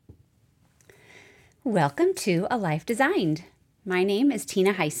Welcome to A Life Designed. My name is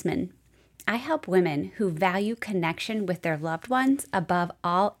Tina Heisman. I help women who value connection with their loved ones above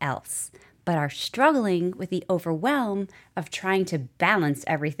all else, but are struggling with the overwhelm of trying to balance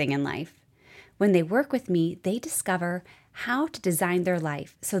everything in life. When they work with me, they discover how to design their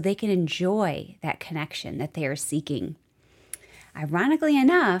life so they can enjoy that connection that they are seeking. Ironically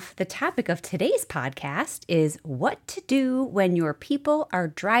enough, the topic of today's podcast is what to do when your people are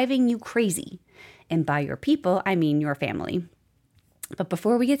driving you crazy. And by your people, I mean your family. But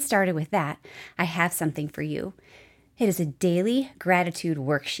before we get started with that, I have something for you. It is a daily gratitude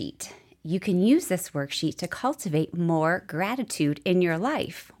worksheet. You can use this worksheet to cultivate more gratitude in your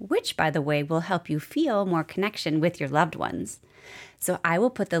life, which, by the way, will help you feel more connection with your loved ones. So I will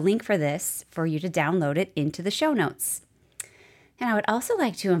put the link for this for you to download it into the show notes. And I would also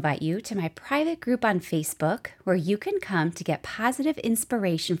like to invite you to my private group on Facebook where you can come to get positive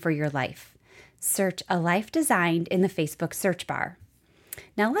inspiration for your life. Search A Life Designed in the Facebook search bar.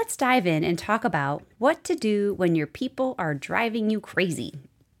 Now let's dive in and talk about what to do when your people are driving you crazy.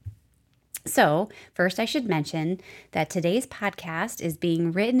 So, first I should mention that today's podcast is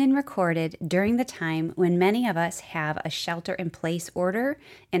being written and recorded during the time when many of us have a shelter-in-place order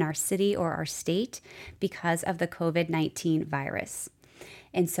in our city or our state because of the COVID-19 virus.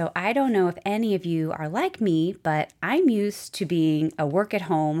 And so I don't know if any of you are like me, but I'm used to being a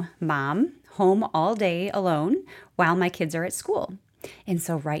work-at-home mom, home all day alone while my kids are at school. And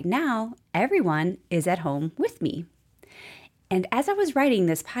so right now, everyone is at home with me. And as I was writing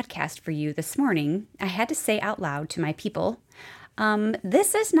this podcast for you this morning, I had to say out loud to my people,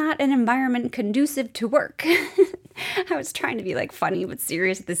 this is not an environment conducive to work. I was trying to be funny but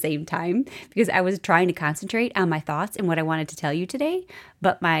serious at the same time because I was trying to concentrate on my thoughts and what I wanted to tell you today.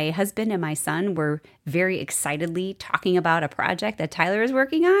 But my husband and my son were very excitedly talking about a project that Tyler is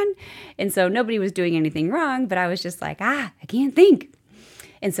working on. And so nobody was doing anything wrong, but I was just I can't think.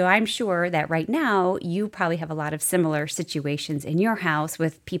 And so I'm sure that right now you probably have a lot of similar situations in your house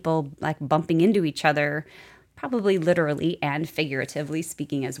with people bumping into each other, probably literally and figuratively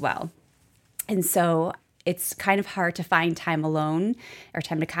speaking as well. And so it's kind of hard to find time alone or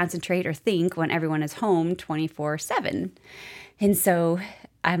time to concentrate or think when everyone is home 24/7. And so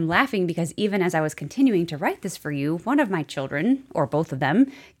I'm laughing because even as I was continuing to write this for you, one of my children, or both of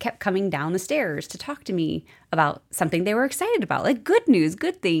them, kept coming down the stairs to talk to me about something they were excited about, good news,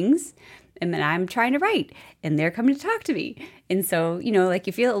 good things. And then I'm trying to write and they're coming to talk to me. And so,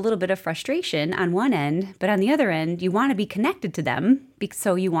 you feel a little bit of frustration on one end, but on the other end, you want to be connected to them.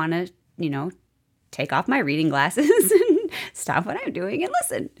 So you want to, take off my reading glasses and stop what I'm doing and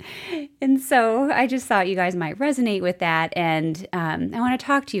listen. And so I just thought you guys might resonate with that. And I want to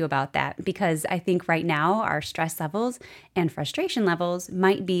talk to you about that because I think right now our stress levels and frustration levels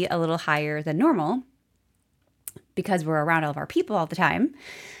might be a little higher than normal because we're around all of our people all the time.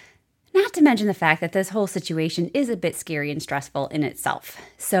 Not to mention the fact that this whole situation is a bit scary and stressful in itself.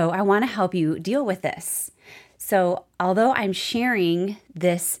 So I want to help you deal with this. So although I'm sharing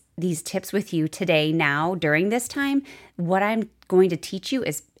these tips with you today now during this time, what I'm going to teach you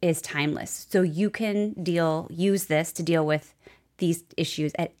is timeless. So you can use this to deal with these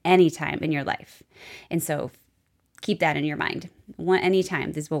issues at any time in your life. And so keep that in your mind.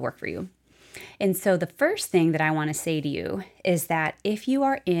 Anytime this will work for you. And so the first thing that I want to say to you is that if you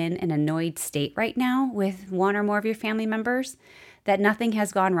are in an annoyed state right now with one or more of your family members, that nothing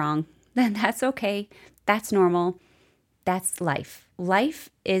has gone wrong, then that's okay. That's normal. That's life. Life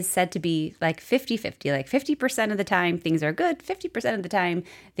is said to be 50-50. 50% of the time things are good, 50% of the time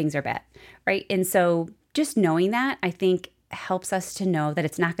things are bad, right? And so just knowing that, I think, helps us to know that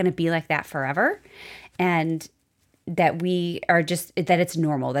it's not going to be like that forever and that that it's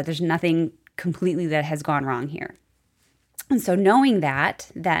normal, that there's nothing completely that has gone wrong here. And so knowing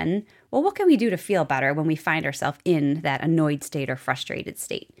that, then, what can we do to feel better when we find ourselves in that annoyed state or frustrated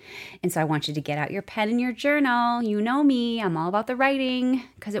state? And so I want you to get out your pen and your journal. You know me, I'm all about the writing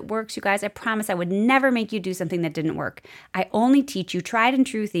because it works, you guys. I promise I would never make you do something that didn't work. I only teach you tried and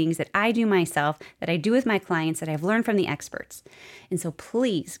true things that I do myself, that I do with my clients, that I've learned from the experts. And so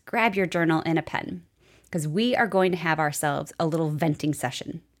please grab your journal and a pen because we are going to have ourselves a little venting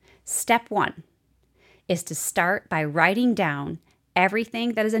session. Step 1 is to start by writing down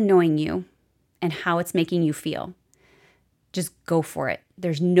everything that is annoying you and how it's making you feel. Just go for it.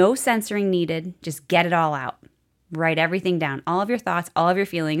 There's no censoring needed. Just get it all out. Write everything down, all of your thoughts, all of your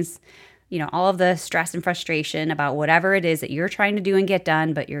feelings, all of the stress and frustration about whatever it is that you're trying to do and get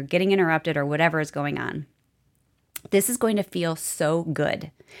done, but you're getting interrupted or whatever is going on. This is going to feel so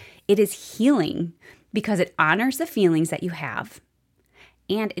good. It is healing because it honors the feelings that you have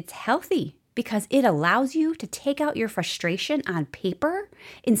and it's healthy because it allows you to take out your frustration on paper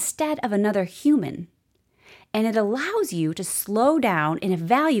instead of another human. And it allows you to slow down and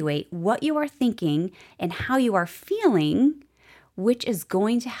evaluate what you are thinking and how you are feeling, which is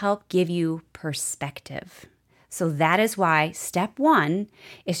going to help give you perspective. So that is why step 1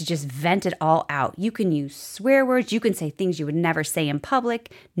 is to just vent it all out. You can use swear words. You can say things you would never say in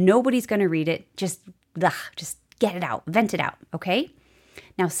public. Nobody's going to read it. Just get it out, vent it out, okay?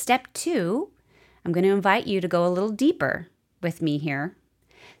 Now, step 2, I'm going to invite you to go a little deeper with me here.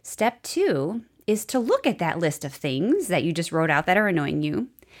 Step 2 is to look at that list of things that you just wrote out that are annoying you.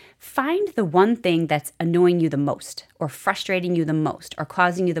 Find the one thing that's annoying you the most, or frustrating you the most, or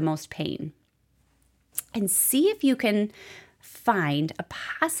causing you the most pain. And see if you can find a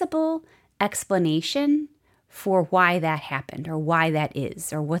possible explanation for why that happened, or why that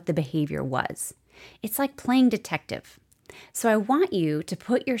is, or what the behavior was. It's like playing detective. So I want you to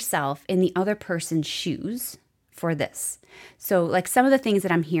put yourself in the other person's shoes for this. So like some of the things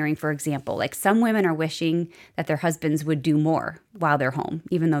that I'm hearing, for example, like some women are wishing that their husbands would do more while they're home,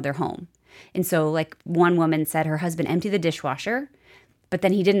 even though they're home. And so like one woman said her husband emptied the dishwasher, but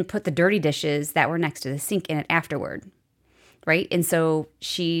then he didn't put the dirty dishes that were next to the sink in it afterward, right? And so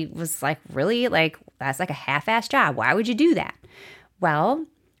she was like, really? Like, that's like a half-assed job. Why would you do that? Well,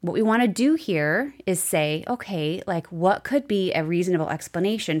 what we want to do here is say, okay, like what could be a reasonable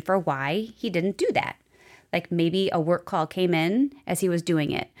explanation for why he didn't do that? Like maybe a work call came in as he was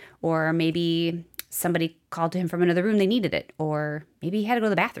doing it, or maybe somebody called to him from another room, they needed it, or maybe he had to go to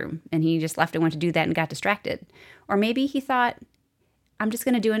the bathroom and he just left and went to do that and got distracted. Or maybe he thought, I'm just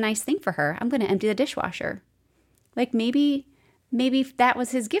going to do a nice thing for her. I'm going to empty the dishwasher. Like maybe that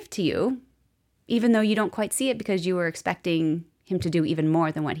was his gift to you, even though you don't quite see it because you were expecting him to do even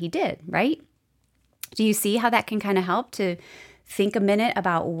more than what he did, right? Do you see how that can kind of help to think a minute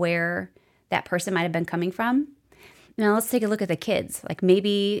about where that person might have been coming from? Now let's take a look at the kids. Like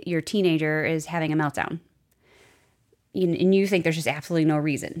maybe your teenager is having a meltdown and you think there's just absolutely no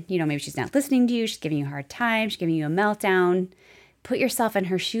reason. Maybe she's not listening to you. She's giving you a hard time. She's giving you a meltdown. Put yourself in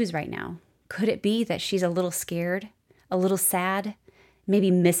her shoes right now. Could it be that she's a little scared, a little sad, maybe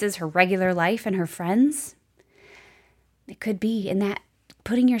misses her regular life and her friends? It could be, and that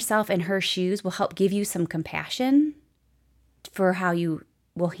putting yourself in her shoes will help give you some compassion for how you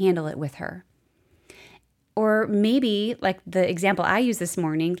will handle it with her. Or maybe, like the example I used this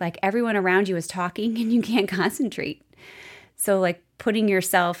morning, like everyone around you is talking and you can't concentrate. So like putting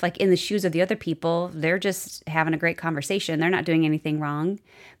yourself like in the shoes of the other people, they're just having a great conversation. They're not doing anything wrong.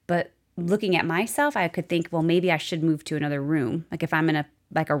 But looking at myself, I could think, well, maybe I should move to another room. Like if I'm in a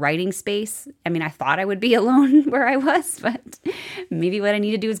writing space, I thought I would be alone where I was, but maybe what I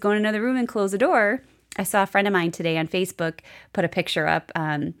need to do is go in another room and close the door. I saw a friend of mine today on Facebook put a picture up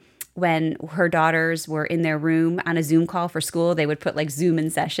when her daughters were in their room on a Zoom call for school. They would put like Zoom in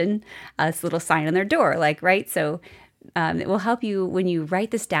session, this little sign on their door, like, right? So it will help you when you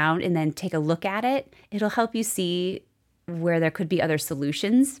write this down and then take a look at it. It'll help you see where there could be other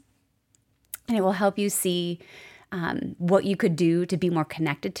solutions. And it will help you see what you could do to be more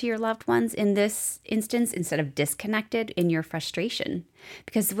connected to your loved ones in this instance instead of disconnected in your frustration.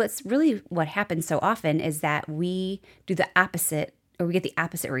 Because what happens so often is that we do the opposite, or we get the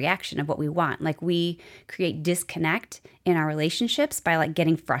opposite reaction of what we want. Like we create disconnect in our relationships by like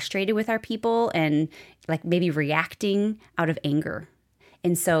getting frustrated with our people and like maybe reacting out of anger.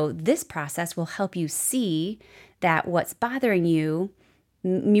 And so this process will help you see that what's bothering you,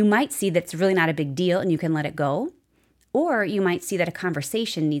 you might see that's really not a big deal and you can let it go. Or you might see that a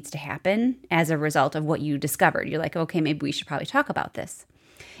conversation needs to happen as a result of what you discovered. You're like, okay, maybe we should probably talk about this.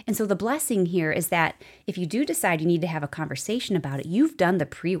 And so the blessing here is that if you do decide you need to have a conversation about it, you've done the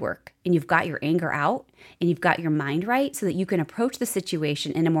pre-work and you've got your anger out and you've got your mind right so that you can approach the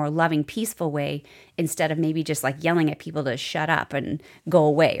situation in a more loving, peaceful way instead of maybe just like yelling at people to shut up and go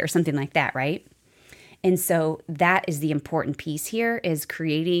away or something like that, right? And so that is the important piece here, is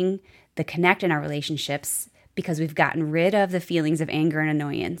creating the connect in our relationships because we've gotten rid of the feelings of anger and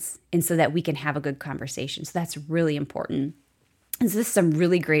annoyance, and so that we can have a good conversation. So that's really important. And so this is some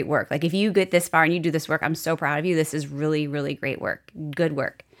really great work. Like if you get this far and you do this work, I'm so proud of you. This is really, really great work, good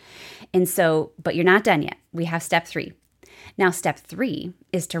work. And so, but you're not done yet. We have step 3. Now, step 3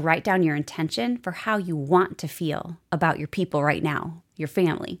 is to write down your intention for how you want to feel about your people right now, your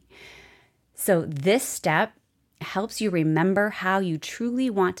family. So this step helps you remember how you truly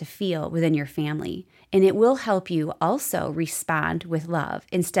want to feel within your family. And it will help you also respond with love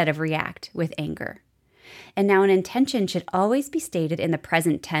instead of react with anger. And now an intention should always be stated in the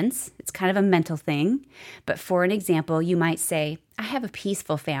present tense. It's kind of a mental thing. But for an example, you might say, I have a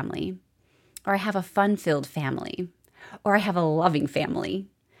peaceful family. or I have a fun-filled family, or I have a loving family.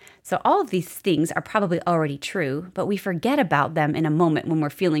 So all of these things are probably already true, but we forget about them in a moment when we're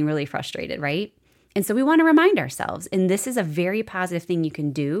feeling really frustrated, right? And so we want to remind ourselves, and this is a very positive thing you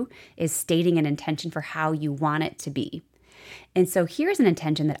can do, is stating an intention for how you want it to be. And so here's an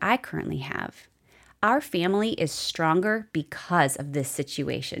intention that I currently have. Our family is stronger because of this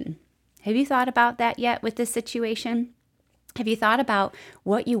situation. Have you thought about that yet with this situation? Have you thought about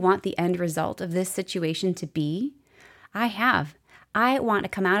what you want the end result of this situation to be? I have. I want to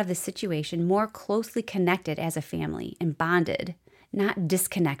come out of this situation more closely connected as a family and bonded, not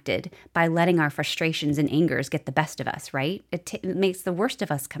disconnected by letting our frustrations and angers get the best of us, right? It makes the worst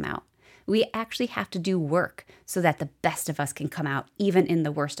of us come out. We actually have to do work so that the best of us can come out, even in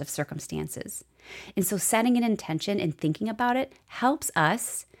the worst of circumstances. And so setting an intention and thinking about it helps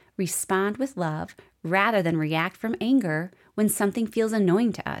us respond with love rather than react from anger when something feels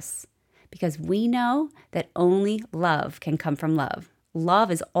annoying to us. Because we know that only love can come from love.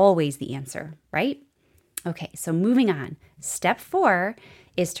 Love is always the answer, right? Okay, so moving on. Step 4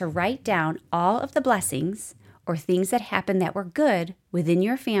 is to write down all of the blessings or things that happened that were good within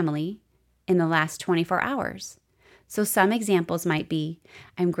your family in the last 24 hours. So some examples might be,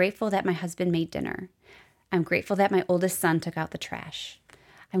 I'm grateful that my husband made dinner. I'm grateful that my oldest son took out the trash.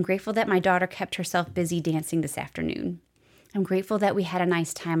 I'm grateful that my daughter kept herself busy dancing this afternoon. I'm grateful that we had a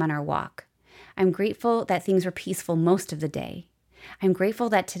nice time on our walk. I'm grateful that things were peaceful most of the day. I'm grateful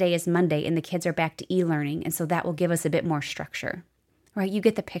that today is Monday and the kids are back to e-learning, and so that will give us a bit more structure. Right? You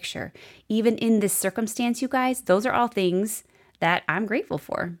get the picture. Even in this circumstance, you guys, those are all things that I'm grateful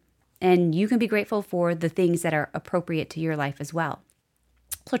for. And you can be grateful for the things that are appropriate to your life as well.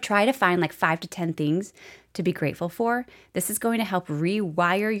 So try to find like 5 to 10 things to be grateful for. This is going to help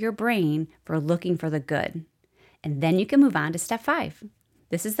rewire your brain for looking for the good. And then you can move on to step 5.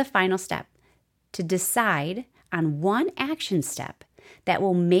 This is the final step, to decide on one action step that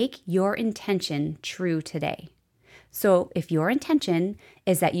will make your intention true today. So if your intention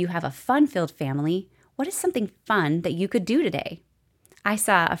is that you have a fun-filled family, what is something fun that you could do today? I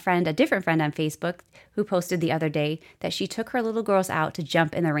saw a different friend on Facebook who posted the other day that she took her little girls out to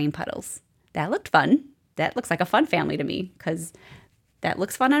jump in the rain puddles. That looked fun. That looks like a fun family to me because that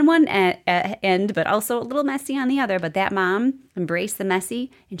looks fun on one end, but also a little messy on the other. But that mom embraced the messy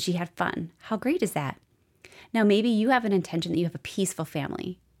and she had fun. How great is that? Now, maybe you have an intention that you have a peaceful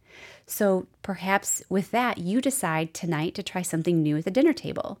family. So perhaps with that, you decide tonight to try something new at the dinner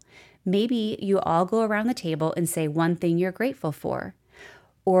table. Maybe you all go around the table and say one thing you're grateful for.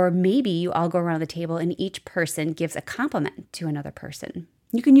 Or maybe you all go around the table and each person gives a compliment to another person.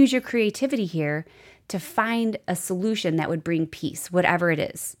 You can use your creativity here to find a solution that would bring peace, whatever it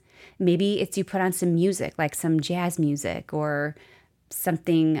is. Maybe it's you put on some music, like some jazz music or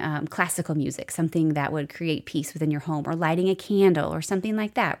something classical music, something that would create peace within your home, or lighting a candle or something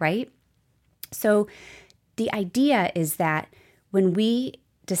like that, right? So the idea is that when we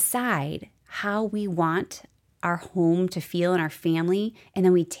decide how we want our home to feel and our family, and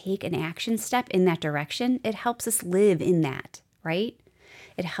then we take an action step in that direction, it helps us live in that, right?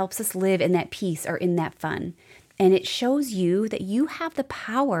 It helps us live in that peace or in that fun. And it shows you that you have the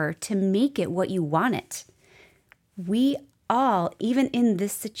power to make it what you want it. We all, even in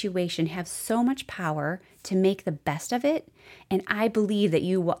this situation, have so much power to make the best of it. And I believe that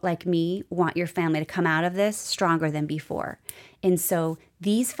you, like me, want your family to come out of this stronger than before. And so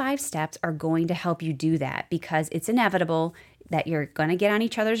these 5 steps are going to help you do that, because it's inevitable that you're going to get on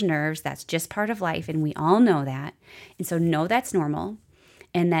each other's nerves. That's just part of life, and we all know that. And so know that's normal.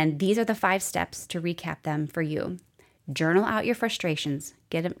 And then these are the 5 steps to recap them for you. Journal out your frustrations.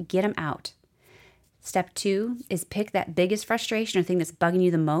 Get them out. Step 2 is pick that biggest frustration or thing that's bugging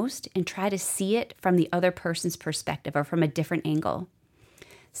you the most and try to see it from the other person's perspective or from a different angle.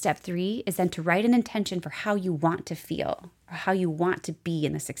 Step 3 is then to write an intention for how you want to feel or how you want to be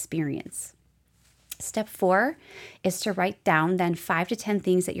in this experience. Step 4 is to write down then 5 to 10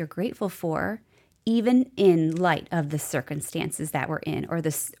 things that you're grateful for, even in light of the circumstances that we're in or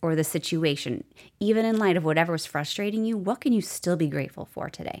the situation. Even in light of whatever was frustrating you, what can you still be grateful for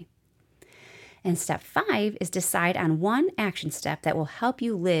today? And step 5 is decide on one action step that will help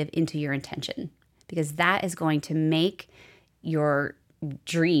you live into your intention, because that is going to make your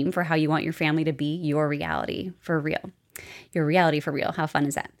dream for how you want your family to be your reality for real. Your reality for real. How fun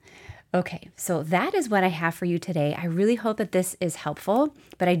is that? Okay, so that is what I have for you today. I really hope that this is helpful,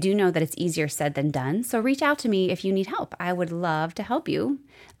 but I do know that it's easier said than done. So reach out to me if you need help. I would love to help you.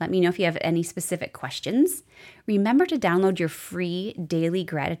 Let me know if you have any specific questions. Remember to download your free daily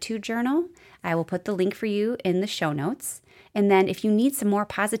gratitude journal. I will put the link for you in the show notes. And then if you need some more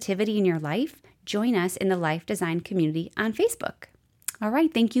positivity in your life, join us in the Life Design community on Facebook. All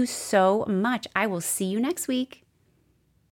right, thank you so much. I will see you next week.